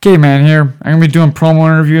Okay, man, here. I'm going to be doing promo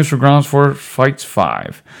interviews for Grounds for Fights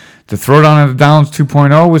 5. The Throwdown at the Downs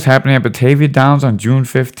 2.0 was happening at Batavia Downs on June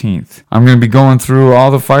 15th. I'm going to be going through all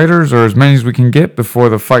the fighters, or as many as we can get before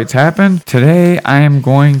the fights happen. Today, I am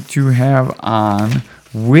going to have on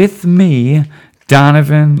with me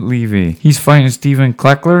Donovan Levy. He's fighting Stephen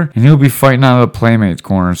Kleckler, and he'll be fighting out of the Playmates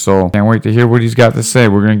corner, so can't wait to hear what he's got to say.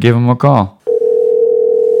 We're going to give him a call.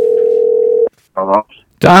 Hello?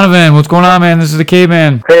 Donovan, what's going on, man? This is the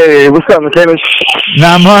K-Man. Hey, what's up, McKinnon?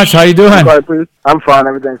 Not much. How you doing? Sorry, please. I'm fine.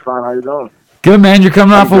 Everything's fine. How you doing? Good, man. You're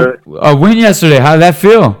coming off a win yesterday. How did that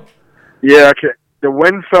feel? Yeah, okay. The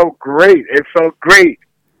win felt great. It felt great.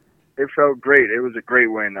 It was a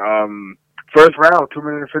great win. First round, 2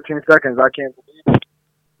 minutes and 15 seconds. I can't believe it.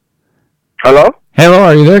 Hello? Hello,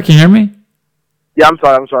 are you there? Can you hear me? Yeah, I'm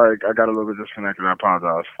sorry. I got a little bit disconnected. I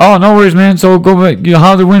apologize. Oh, no worries, man. So go back.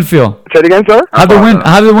 How did the win feel? Say it again, sir? How did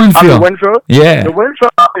the win feel? The win felt? Yeah. The win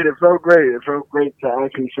felt great. It felt great. It felt great to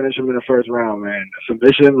actually finish him in the first round, man.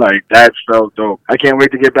 Submission, that felt dope. I can't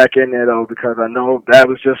wait to get back in there, though, because I know that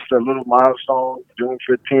was just a little milestone. June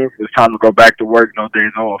 15th. It's time to go back to work. No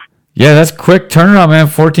days off. Yeah, that's quick turnaround, man.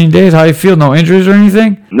 14 days. How do you feel? No injuries or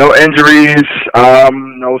anything? No injuries,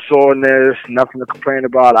 no soreness, nothing to complain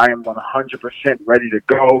about. I am 100% ready to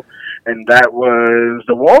go. And that was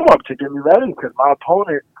the warm-up to get me ready because my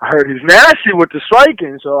opponent, I heard he's nasty with the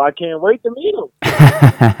striking, so I can't wait to meet him.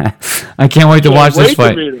 I can't wait to watch this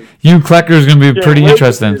fight. You and Kleckler is going to be pretty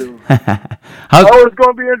interesting. It's going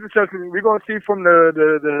to be interesting. We're going to see from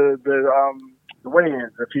the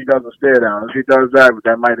weigh-ins if he does a stare down. If he does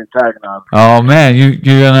that might antagonize him. Oh, man, you're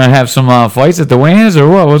going to have some fights at the weigh-ins or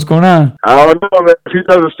what? What's going on? I don't know, man. If he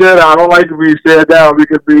does a stare down, I don't like to be stared down. We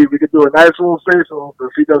could do a nice little face-off, but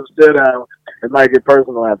if he does a stare down, it might get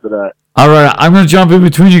personal after that. All right, I'm going to jump in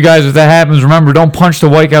between you guys if that happens. Remember, don't punch the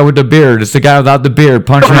white guy with the beard. It's the guy without the beard.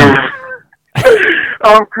 Punch him.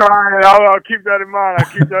 I'm crying. I'll keep that in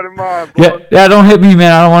mind. Boy. Yeah, don't hit me,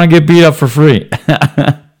 man. I don't want to get beat up for free.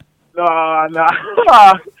 Nah.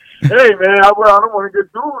 Hey, man, I don't want to get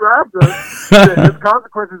sued after. There's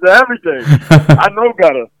consequences to everything. I know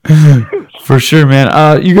better. For sure, man.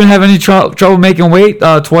 You going to have any trouble making weight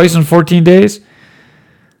twice in 14 days?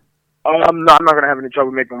 I'm not going to have any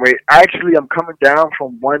trouble making weight. Actually, I'm coming down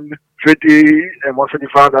from 150 and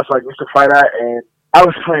 155. That's what I used to fight at, and I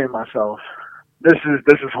was playing myself. This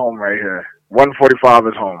is home right here. 145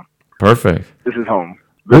 is home. Perfect. This is home.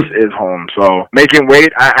 So making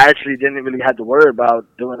weight, I actually didn't really have to worry about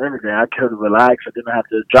doing anything. I could relax. I didn't have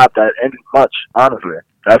to drop that any much, honestly.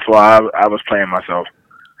 That's why I was playing myself.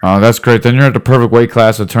 Oh, that's great. Then you're at the perfect weight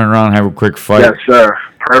class to turn around and have a quick fight. Yes, sir.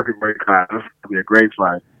 Perfect weight class. This will be a great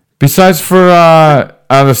fight. Besides for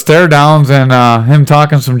the stare downs and him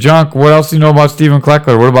talking some junk, what else do you know about Stephen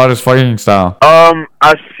Kleckler? What about his fighting style?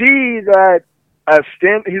 I see that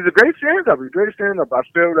he's a great stand-up. I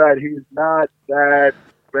feel that he's not that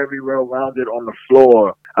very well-rounded on the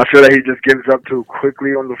floor. I feel that he just gives up too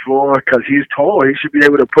quickly on the floor because he's tall. He should be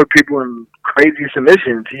able to put people in crazy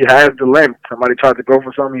submissions. He has the length. Somebody tried to go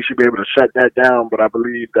for something, he should be able to shut that down, but I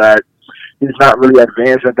believe that he's not really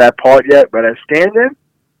advanced at that part yet. But at stand-in,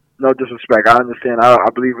 no disrespect. I understand. I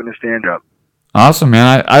believe in the stand-up. Awesome,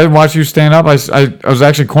 man. I watched you stand up. I was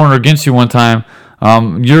actually cornered against you one time.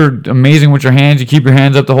 You're amazing with your hands. You keep your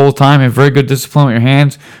hands up the whole time. You have very good discipline with your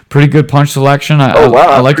hands. Pretty good punch selection. I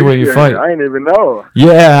like the way you fight. I didn't even know.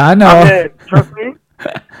 Yeah, I know. Trust me.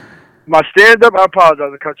 My stand-up, I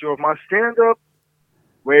apologize to cut you off. My stand-up,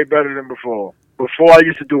 way better than before. Before, I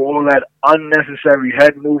used to do all that unnecessary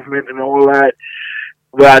head movement and all that.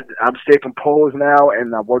 But I'm staying composed now,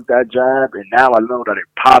 and I work that jab, and now I know that it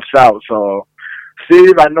pops out. So,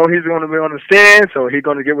 Steve, I know he's going to be on the stand, so he's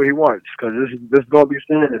going to get what he wants because this is going to be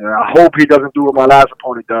standing. And I hope he doesn't do what my last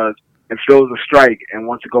opponent does and feels a strike and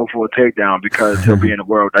wants to go for a takedown because he'll be in a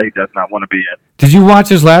world that he does not want to be in. Did you watch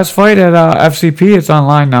his last fight at FCP? It's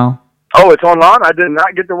online now. Oh, it's online? I did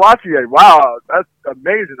not get to watch it yet. Wow, that's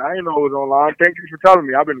amazing. I didn't know it was online. Thank you for telling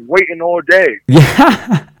me. I've been waiting all day.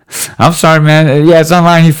 Yeah. I'm sorry, man. Yeah, it's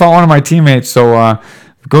online. He fought one of my teammates, so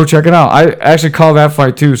go check it out. I actually called that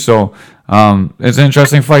fight too, so it's an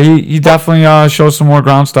interesting fight. He definitely shows some more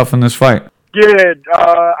ground stuff in this fight. Yeah,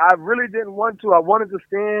 I really didn't want to. I wanted to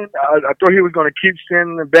stand. I thought he was going to keep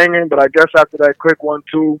standing and banging, but I guess after that quick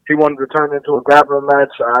 1-2, he wanted to turn into a grappling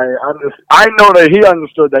match. I know that he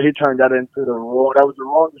understood that he turned that into that was the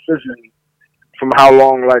wrong decision from how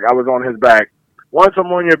long I was on his back. Once I'm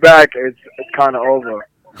on your back, it's kind of over.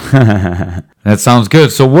 That sounds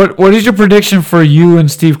good. So what is your prediction for you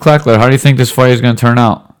and Steve Kleckler? How do you think this fight is going to turn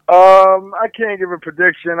out? I can't give a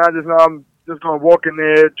prediction. I just know I'm just going to walk in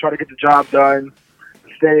there, try to get the job done,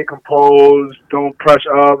 stay composed. Don't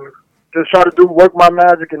pressure. Just try to work my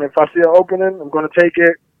magic, and if I see an opening, I'm going to take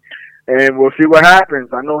it, and we'll see what happens.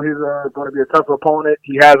 I know he's going to be a tough opponent.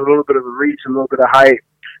 He has a little bit of a reach, a little bit of height,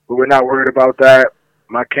 but we're not worried about that.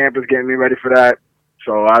 My camp is getting me ready for that.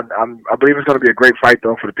 So I believe it's going to be a great fight,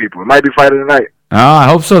 though, for the people. It might be fight of the night. I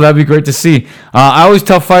hope so. That'd be great to see. I always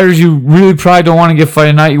tell fighters you really probably don't want to get fight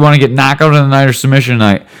of the night. You want to get knockout of the night or submission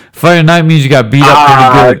night. Fight of the night means you got beat up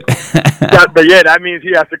pretty good. But yeah, that means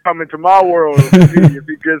he has to come into my world if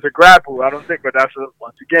he gets a grapple. I don't think, but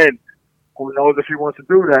once again, who knows if he wants to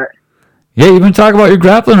do that. Yeah, you've been talking about your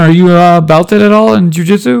grappling. Are you belted at all in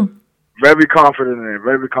jiu-jitsu? Very confident in it.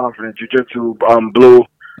 Very confident. Jiu-jitsu, blue.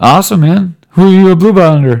 Awesome, man. Who are you a blue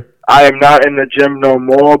belt under? I am not in the gym no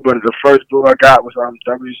more, but the first blue I got was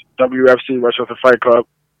WFC, Westchester Fight Club.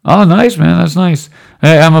 Oh, nice, man. That's nice.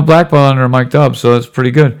 Hey, I'm a black belt under Mike Dubs, so that's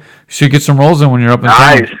pretty good. You should get some rolls in when you're up in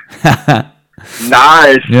town.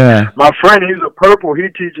 Nice. Yeah. My friend, he's a purple. He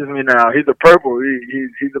teaches me now. He's a purple.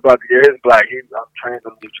 He's about to get his black. I'm trained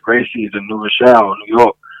on Gracie's in New Rochelle, New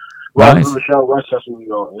York. Well, nice. New Rochelle, Westchester, New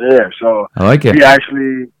York. Yeah, so I like it. He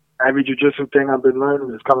actually, every jiu-jitsu thing I've been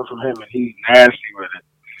learning is coming from him, and he's nasty with it.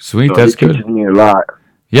 Sweet, so that's he good. Teaches me a lot.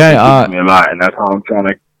 Yeah, he teaches me a lot, and that's how I'm trying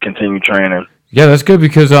to continue training. Yeah, that's good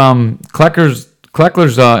because Kleckler's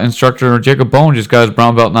instructor Jacob Bone just got his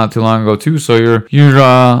brown belt not too long ago too. So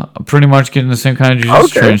you're pretty much getting the same kind of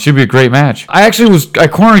jiu-jitsu training. Should be a great match. I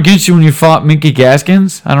cornered against you when you fought Minky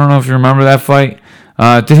Gaskins. I don't know if you remember that fight.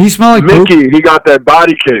 Did he smell like Minky? poop? He got that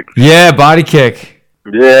body kick. Yeah, body kick.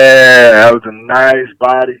 Yeah, that was a nice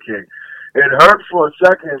body kick. It hurt for a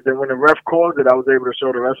second, then when the ref called it, I was able to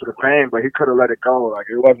show the rest of the pain, but he could have let it go. Like,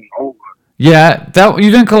 it wasn't over. Yeah, you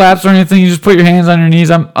didn't collapse or anything. You just put your hands on your knees.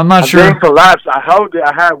 I'm not sure. I didn't collapse. I held it.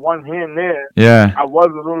 I had one hand there. Yeah. I was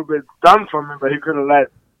a little bit stunned from it, but he could have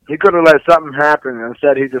let something happen.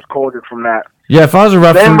 Instead, he just called it from that. Yeah, if I was a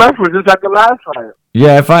referee. Same ref was just at the last fight.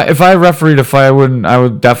 Yeah, if I refereed a fight, I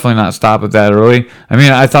would definitely not stop it that early. I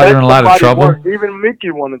mean, I thought you were in a lot of trouble. Worked. Even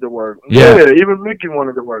Mickey wanted to work. Yeah, even Mickey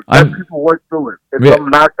wanted to work. Let people work through it. If I'm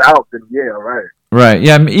knocked out, then yeah, right. Right.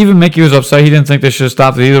 Yeah. Even Mickey was upset. He didn't think they should have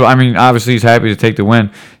stopped it either. I mean, obviously he's happy to take the win.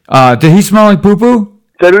 Did he smell like poo poo?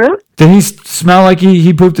 Did he smell like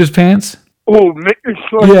he pooped his pants? Oh, Mickey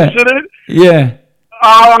smelled shit. Yeah.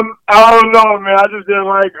 I don't know, man. I just didn't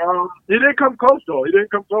like. He didn't come close though. He didn't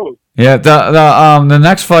come close. Yeah. The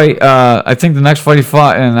next fight, I think the next fight he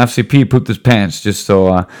fought in FCP pooped his pants. Just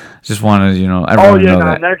so, just wanted everyone to know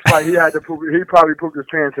that. Next fight he had to poop. He probably pooped his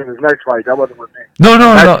pants in his next fight. That wasn't with me. No.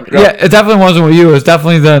 Yeah, it definitely wasn't with you. It was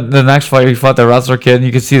definitely the next fight he fought the wrestler kid, and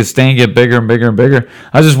you could see the stain get bigger and bigger and bigger.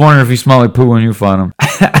 I was just wondering if he smelled like poo when you fought him.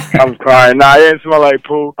 I'm crying. Nah, it didn't smell like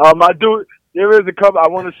poo. I do. There is a couple. I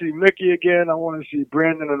want to see Mickey again. I want to see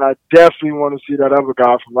Brandon, and I definitely want to see that other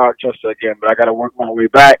guy from Rochester again. But I got to work my way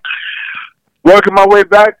back. Working my way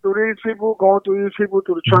back through these people, going through these people,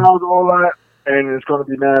 through the trials, all that, and it's going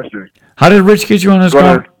to be nasty. How did Rich get you on this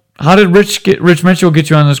ground? How did Rich Mitchell get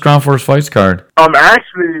you on this Ground Force Fights card?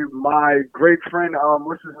 Actually, my great friend,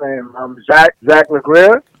 what's his name? Zach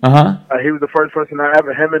LeGlaire. He was the first person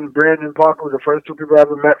him and Brandon Parker were the first two people I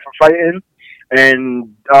ever met for fighting.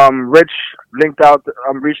 And Rich reached out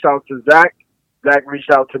to Zach. Zach reached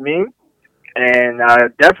out to me, and I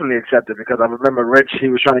definitely accepted because I remember Rich. He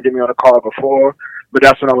was trying to get me on a card before, but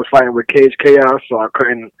that's when I was fighting with Cage Chaos, so I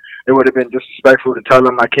couldn't. It would have been disrespectful to tell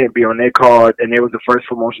them I can't be on their card, and it was the first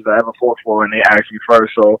promotions I ever fought for, and they asked me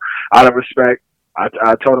first. So out of respect,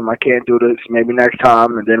 I told him I can't do this. Maybe next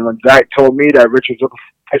time. And then when Zach told me that Rich was looking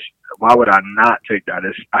for, why would I not take that?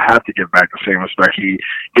 I have to give back the same respect he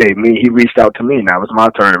gave me. He reached out to me. Now it's my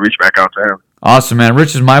turn to reach back out to him. Awesome, man.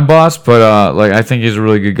 Rich is my boss, but I think he's a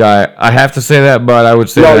really good guy. I have to say that, but I would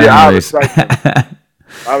say that anyways.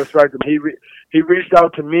 I respect him. He reached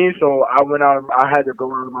out to me, so I went out. I had to go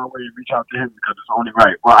out of my way and reach out to him because it's only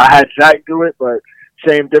right. Well, I had Zach do it, but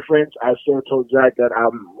same difference. I still told Zach that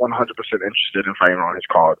I'm 100% interested in fighting on his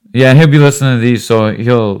card. Yeah, and he'll be listening to these, so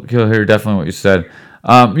he'll hear definitely what you said.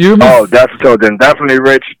 Definitely,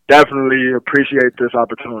 Rich. Definitely appreciate this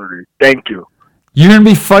opportunity. Thank you. You're gonna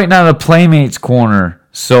be fighting out of Playmates Corner,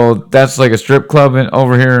 so that's like a strip club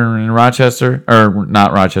over here in Rochester, or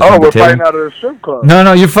not Rochester. Oh, we're fighting out of a strip club.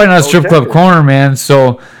 No, you're fighting out of Strip Club Corner, man.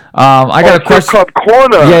 So I got a question. Strip Club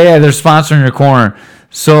Corner. Yeah, they're sponsoring your corner.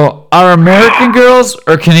 So are American girls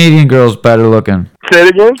or Canadian girls better looking? Say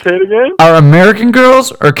it again. Are American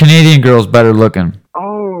girls or Canadian girls better looking?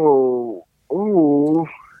 Oh, ooh.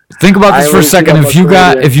 Think about this for a second. If you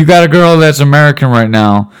got a girl that's American right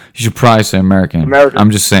now, you should probably say American.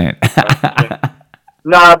 I'm just saying.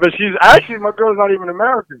 Nah, but my girl's not even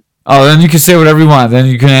American. Oh, then you can say whatever you want. Then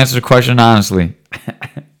you can answer the question honestly.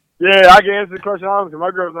 Yeah, I can answer the question honestly.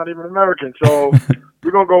 My girl's not even American, so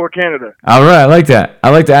we're gonna go with Canada. All right, I like that.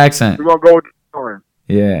 I like the accent. We're gonna go with foreign.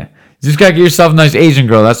 Yeah. You just gotta get yourself a nice Asian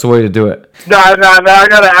girl. That's the way to do it. Nah. I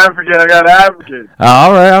got an African.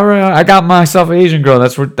 All right. I got myself an Asian girl.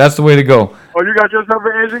 That's the way to go. Oh, you got yourself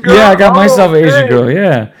an Asian girl? Yeah, I got myself an Asian okay. girl.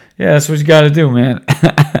 Yeah, that's what you gotta do, man.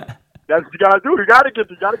 That's what you gotta do. You gotta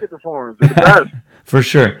get the foreigners. They're the best. For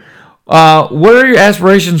sure. What are your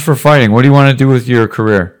aspirations for fighting? What do you want to do with your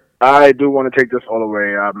career? I do want to take this all the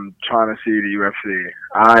way. I'm trying to see the UFC.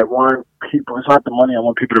 I want people. It's not the money. I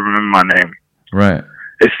want people to remember my name. Right.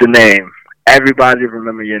 It's the name. Everybody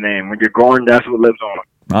remember your name. When you're gone, that's what lives on.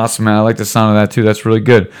 Awesome, man. I like the sound of that too. That's really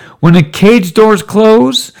good. When the cage doors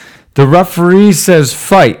close, the referee says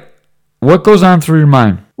fight. What goes on through your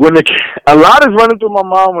mind? A lot is running through my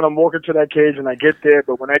mind when I'm walking to that cage and I get there.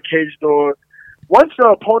 But when that cage door, once the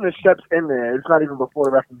opponent steps in there, it's not even before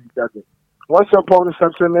the referee does it. Once the opponent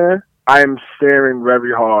steps in there, I am staring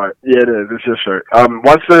very hard. Yeah, it is. It's your shirt.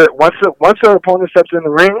 Once the opponent steps in the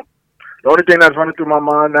ring, the only thing that's running through my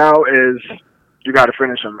mind now is you got to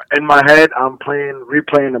finish him. In my head, I'm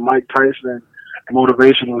replaying the Mike Tyson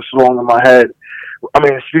motivational song in my head.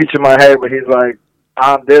 Speech in my head where he's like,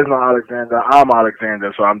 "There's no Alexander. I'm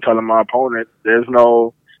Alexander." So I'm telling my opponent, "There's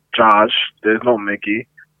no Josh. There's no Mickey.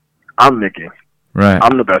 I'm Mickey. Right.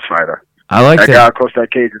 I'm the best fighter. I like that. That guy across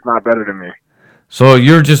that cage is not better than me." So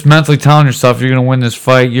you're just mentally telling yourself you're going to win this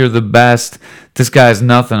fight. You're the best. This guy's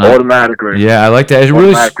nothing. Automatically. Yeah, I like that.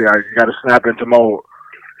 Automatically. You got to snap into mode.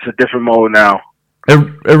 It's a different mode now. It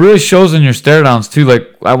really shows in your stare downs too. Like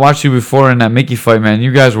I watched you before in that Mickey fight, man.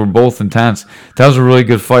 You guys were both intense. That was a really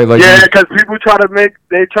good fight. Like because people try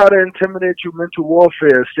to intimidate you, mental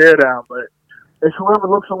warfare, stare down. But it's whoever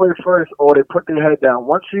looks away first, or they put their head down.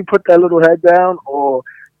 Once you put that little head down, or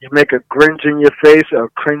you make a gringe in your face or a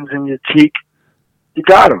cringe in your cheek, you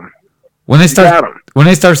got them. When they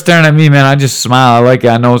start staring at me, man, I just smile. I like it.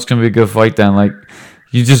 I know it's gonna be a good fight. Then, like,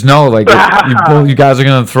 you just know, like, you guys are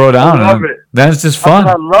gonna throw down. I love it. Then it's just fun.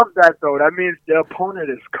 I love that though. That means the opponent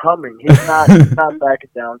is coming. He's not backing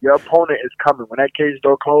down. Your opponent is coming. When that cage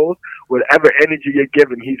door closed, whatever energy you're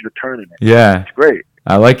giving, he's returning it. Yeah, it's great.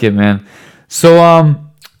 I like it, man. So,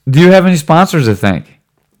 do you have any sponsors? I think.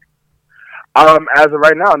 As of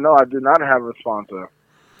right now, no, I do not have a sponsor.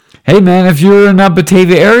 Hey, man, if you're in the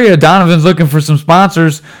Batavia area, Donovan's looking for some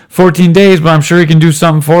sponsors. 14 days, but I'm sure he can do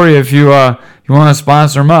something for you if you want to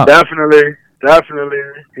sponsor him up. Definitely.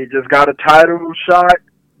 He just got a title shot,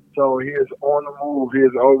 so he is on the move. He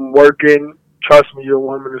is working. Trust me, you're a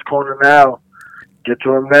woman in his corner now. Get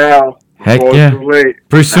to him now. Heck yeah. Too late.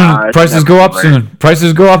 Pretty soon, prices go up soon.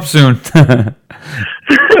 Prices go up soon. I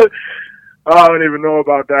don't even know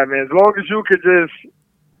about that, man. As long as you could just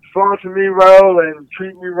sponsor me well and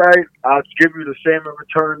treat me right, I'll give you the same in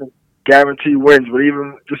return and guarantee wins. But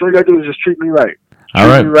just all you gotta do is just treat me right.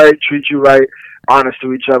 Treat you right, honest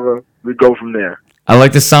to each other. We go from there. I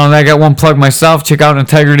like the sound of that. I got one plug myself. Check out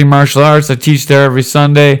Integrity Martial Arts. I teach there every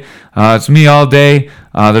Sunday. It's me all day.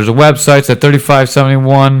 There's a website. It's at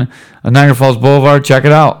 3571 Niagara Falls Boulevard. Check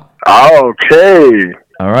it out. Okay.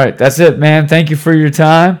 All right. That's it, man. Thank you for your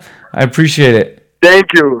time. I appreciate it.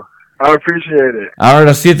 Thank you. I appreciate it. All right.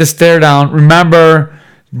 I'll see you at the stare down. Remember,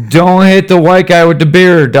 don't hit the white guy with the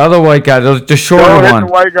beard. The other white guy, the shorter one. Don't hit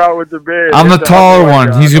the white guy with the beard. I'm the taller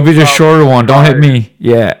one. He's going to be the shorter one. Don't hit me.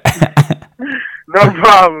 Yeah. No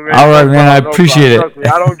problem, man. All right, man. I appreciate it. Trust me,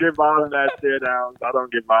 I don't get violent at stare downs. I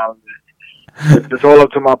don't get violent. It's all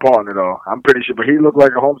up to my partner, though. I'm pretty sure. But he looked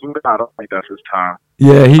like a homesman guy. I don't think that's his time.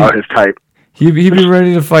 Yeah, his type. He'd be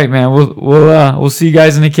ready to fight, man. We'll see you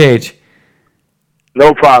guys in the cage.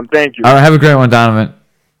 No problem. Thank you. All right, have a great one, Donovan.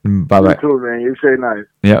 Bye-bye. You too, man. You say nice.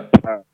 Yep.